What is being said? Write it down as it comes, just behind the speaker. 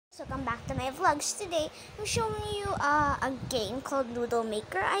Welcome back to my vlogs. Today, I'm showing you a game called Noodle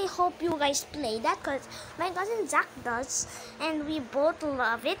Maker. I hope you guys play that because my cousin Zach does and we both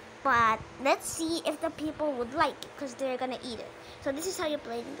love it. But let's see if the people would like it because they're gonna eat it. So this is how you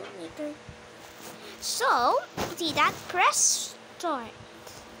play Noodle Maker. So, see that? Press start.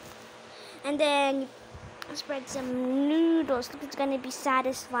 And then spread some noodles. Look, it's gonna be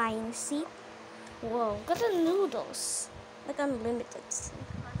satisfying. See? Whoa, got the noodles. Like unlimited.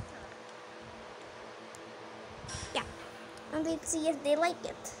 Yeah. And let's see if they like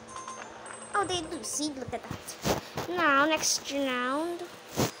it. Oh, they do. See, look at that. Now, next round.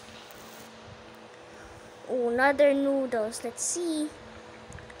 Oh, another noodles. Let's see.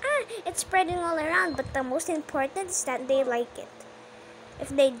 It's spreading all around, but the most important is that they like it. If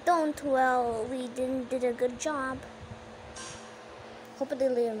they don't, well, we didn't did a good job. Hope they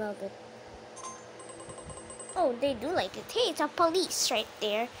love it. Oh, they do like it. Hey, it's a police right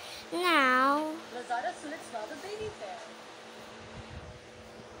there. Now, Lazada Sulit's Father Baby Fair.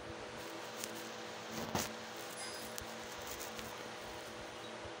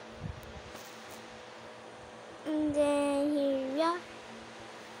 and then here we are.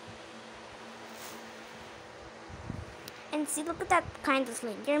 And see, look at that kind of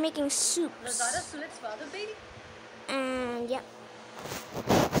thing. They're making soups. Lazada Sulit's Father Baby. And yep.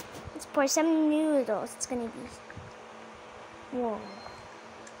 Let's pour some noodles. It's gonna be. Whoa.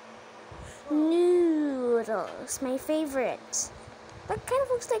 Noodles, my favorite. That kind of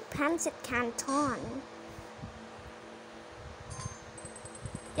looks like pancit canton.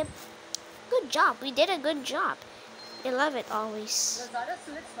 Yep. Good job. We did a good job. I love it always. Lazada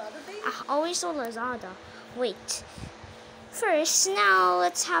Sulit's Father Baby. Always so Lazada. Wait. First, now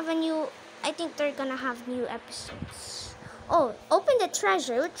let's have a new. I think they're gonna have new episodes. Oh, open the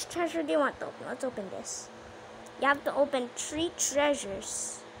treasure. Which treasure do you want to open? Let's open this. You have to open 3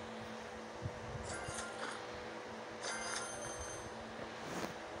 treasures.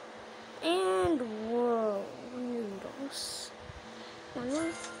 And whoa, noodles. One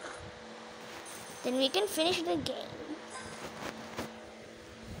more. Then we can finish the game.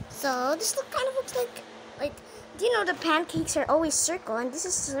 So this kind of looks like. Do you know the pancakes are always circle, and this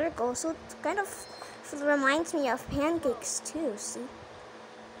is circle, so it kind of reminds me of pancakes too. See,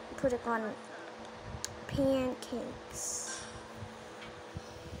 put it on pancakes.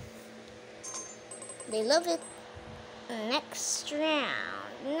 They love it. Next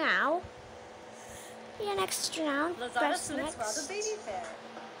round. Now, yeah, next round. Lazada Sulit's Father Baby Fair.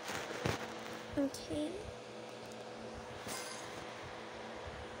 Okay.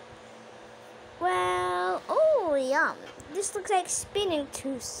 Well, oh yum. This looks like spinning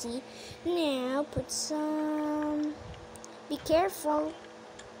too, see? Now put some, be careful.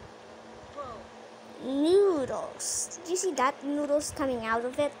 Whoa. Noodles. Do you see that noodles coming out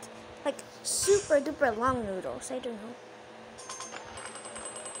of it? Like super duper long noodles, I don't know.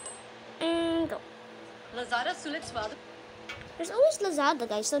 And go. Lazada Sulit's Father. There's always Lazada,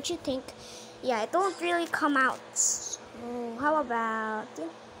 guys, don't you think? Yeah, it don't really come out. Oh, how about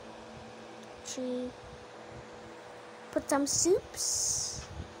put some soups,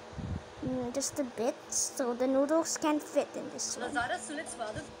 just a bit, so the noodles can fit in this one. Lazada Sulit's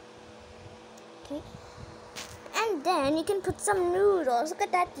Father. Okay, and then you can put some noodles. Look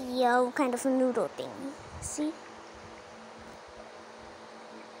at that yellow kind of a noodle thing. See?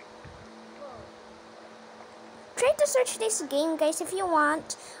 Try to search this game, guys, if you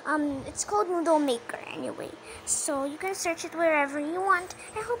want. It's called Noodle Maker anyway, so you can search it wherever you want.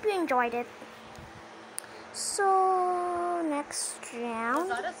 I hope you enjoyed it. So next round.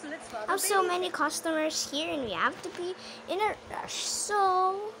 Lazada Sulit's Father I have so Baby. many customers here, and we have to be in a rush.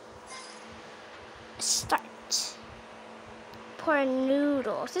 So start. Pour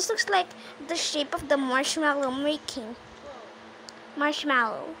noodles. This looks like the shape of the marshmallow making.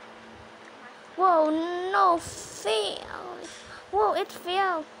 Marshmallow. Whoa, no, fail. Whoa, it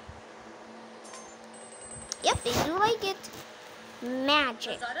failed. Yep, they do like it.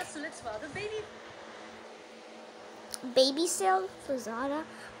 Magic. Lazada Sulit's Father Baby. Baby sale, Lazada.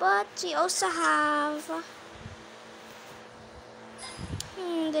 But we also have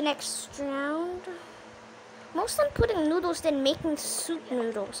the next round. Most of them putting noodles than making soup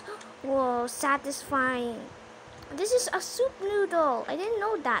noodles. Whoa, satisfying. This is a soup noodle. I didn't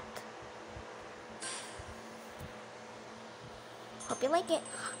know that. Hope you like it.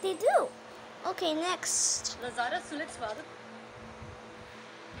 They do. Okay, next. Lazada Sulit's Father.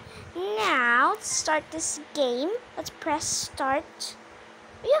 Now, let's start this game. Let's press start.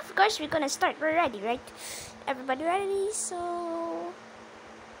 Yeah, of course, we're gonna start. We're ready, right? Everybody ready? So,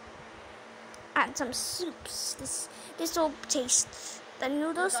 add some soups. This will taste The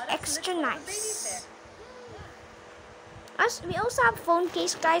noodles Let's extra follow the nice. baby We also have phone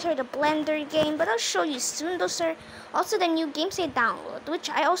case, guys, or the blender game, but I'll show you soon. Those are also the new games I download, which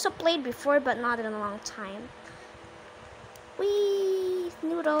I also played before, but not in a long time. Wee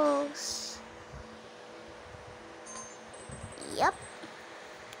noodles. Yep.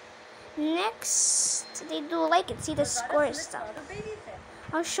 Next, they do like it. See the score and stuff. Follow the baby fair.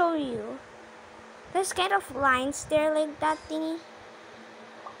 I'll show you. There's kind of lines there, like that thingy.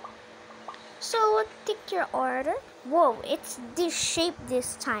 So we'll take your order. Whoa, it's this shape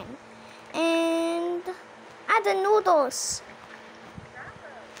this time. And add the noodles.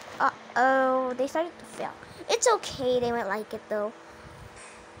 Uh-oh, they started to fail. It's okay, they might like it though.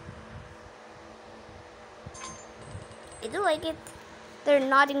 They do like it. They're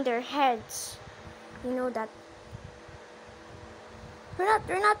nodding their heads. You know that.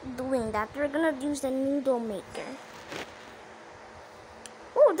 We're not doing that. We're gonna use the noodle maker.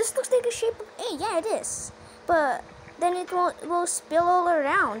 Oh, this looks like a shape of A. Yeah, it is. But then it will spill all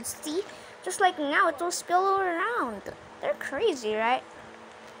around. See? Just like now, it will spill all around. They're crazy, right?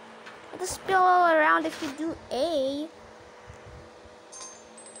 It'll spill all around if you do A.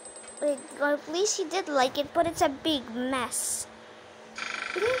 Wait, well, at least he did like it, but it's a big mess.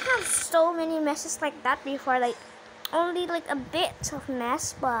 We didn't have so many messes like that before, like only like a bit of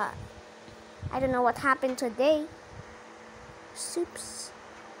mess, but I don't know what happened today. Soups.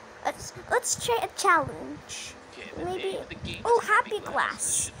 Let's try a challenge. Maybe. Oh, Happy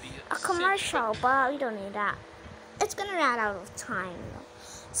Glass. A commercial, but we don't need that. It's gonna run out of time though.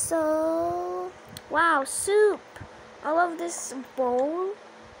 So, wow, soup. I love this bowl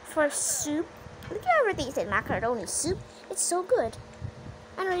for soup. Did you ever taste macaroni soup? It's so good.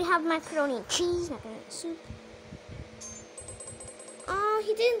 I know you have macaroni and cheese, macaroni and soup. Oh,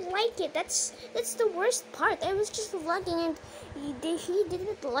 he didn't like it. That's the worst part. I was just vlogging and he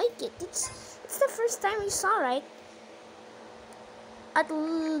didn't like it. It's the first time he saw, right? At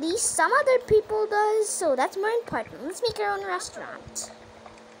least some other people does, so that's more important. Let's make our own restaurant.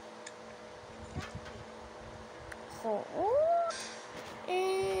 Oh,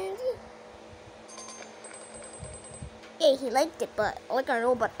 and yeah, he liked it, but like a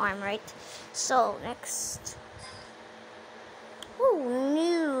robot arm, right? So next. Oh,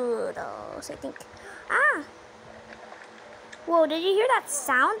 noodles, I think. Ah! Whoa, did you hear that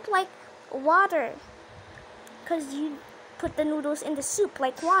sound? Like water. Because you put the noodles in the soup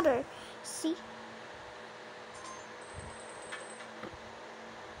like water. See?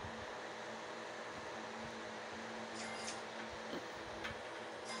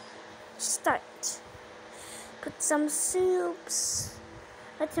 Start. Put some soups.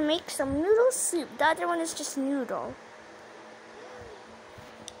 Let's make some noodle soup. The other one is just noodle.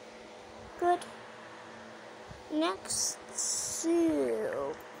 Good. Next,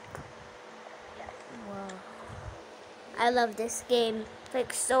 soup. Wow. I love this game. It's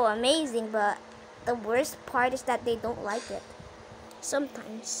like so amazing, but the worst part is that they don't like it.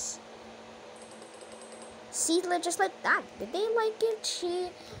 Sometimes. See, just like that. Did they like it?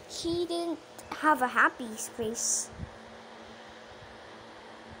 He didn't have a happy face.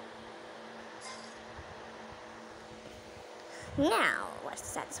 Now, what's the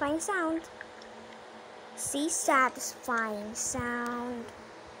satisfying sound? See, satisfying sound.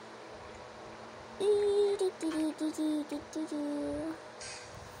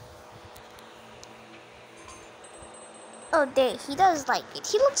 Oh, there, he does like it.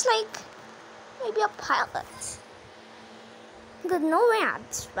 He looks like maybe a pilot. Good, no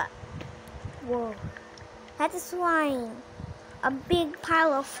ads, but whoa, that is wine. A big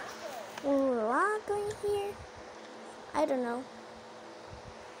pile of what going here? I don't know.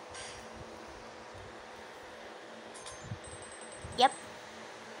 Yep.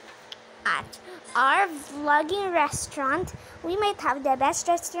 At our vlogging restaurant, we might have the best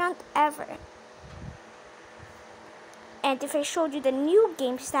restaurant ever. And if I showed you the new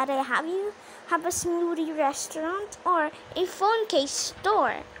games that I have, you have a smoothie restaurant or a phone case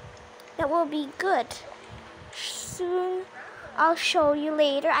store. That will be good. Soon, I'll show you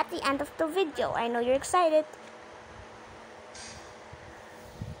later at the end of the video. I know you're excited.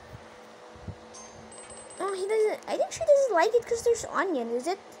 Oh, he doesn't. I think she doesn't like it because there's onion, is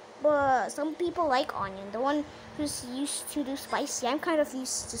it? But some people like onion. The one who's used to do spicy. I'm kind of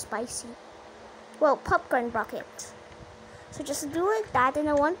used to spicy. Well, popcorn bucket. So just do like that in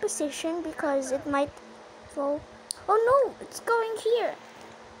a one position because it might fall. Oh no, it's going here.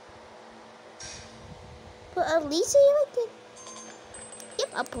 But at least you like it. Yep,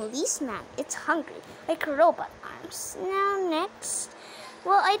 a policeman. It's hungry, like robot arms. Now next.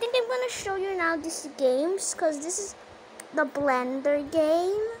 Well, I think I'm gonna show you now these games because this is the blender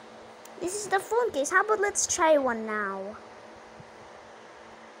game. This is the phone case. How about let's try one now?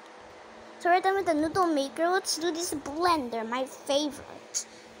 So right done with the noodle maker. Let's do this blender, my favorite.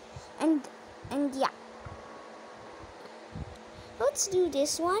 And yeah. Let's do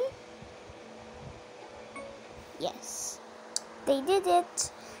this one. Yes. They did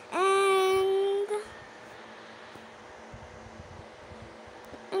it. And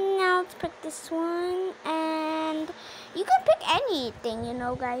now let's pick this one. And you can pick anything, you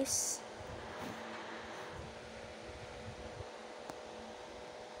know, guys.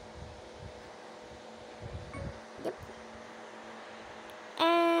 Yep.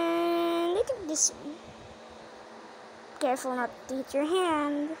 And I think this one. Careful not to hit your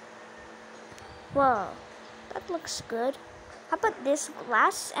hand. Whoa, that looks good. How about this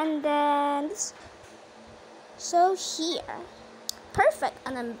glass and then this? So here. Perfect.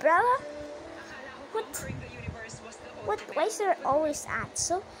 An umbrella? What? Why is there always ads?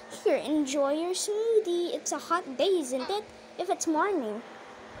 So here, enjoy your smoothie. It's a hot day, isn't it? If it's morning.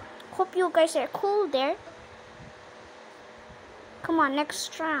 Hope you guys are cool there. Come on,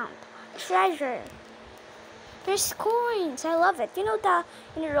 next round. Treasure. There's coins. I love it. You know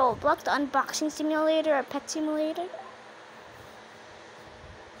in Roblox, the unboxing simulator or pet simulator?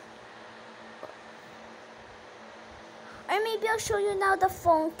 Or maybe I'll show you now the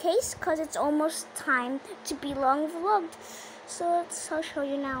phone case because it's almost time to be long vlogged. So I'll show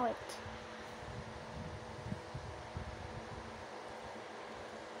you now it.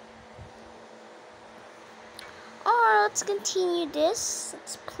 Or let's continue this.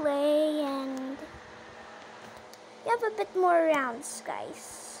 Let's play and you have a bit more rounds,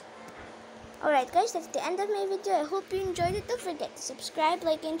 guys. Alright guys, that's the end of my video. I hope you enjoyed it. Don't forget to subscribe,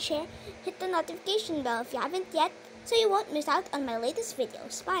 like, and share. Hit the notification bell if you haven't yet, so you won't miss out on my latest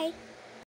videos. Bye!